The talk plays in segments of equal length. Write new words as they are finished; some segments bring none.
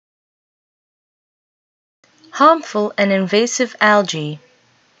Harmful and invasive algae.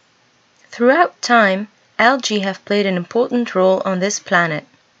 Throughout time, algae have played an important role on this planet.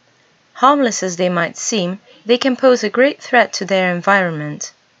 Harmless as they might seem, they can pose a great threat to their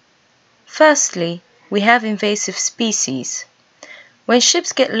environment. Firstly, we have invasive species. When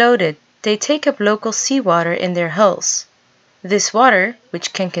ships get loaded, they take up local seawater in their hulls. This water,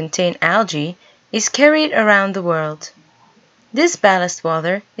 which can contain algae, is carried around the world. This ballast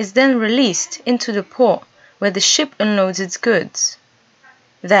water is then released into the port where the ship unloads its goods.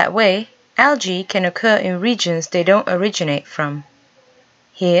 That way, algae can occur in regions they don't originate from.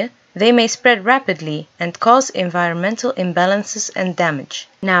 Here, they may spread rapidly and cause environmental imbalances and damage.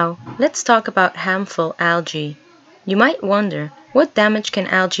 Now, let's talk about harmful algae. You might wonder, what damage can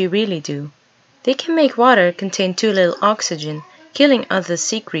algae really do? They can make water contain too little oxygen, killing other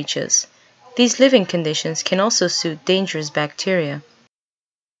sea creatures. These living conditions can also suit dangerous bacteria.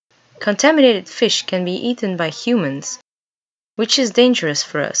 Contaminated fish can be eaten by humans, which is dangerous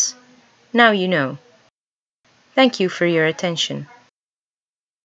for us. Now you know. Thank you for your attention.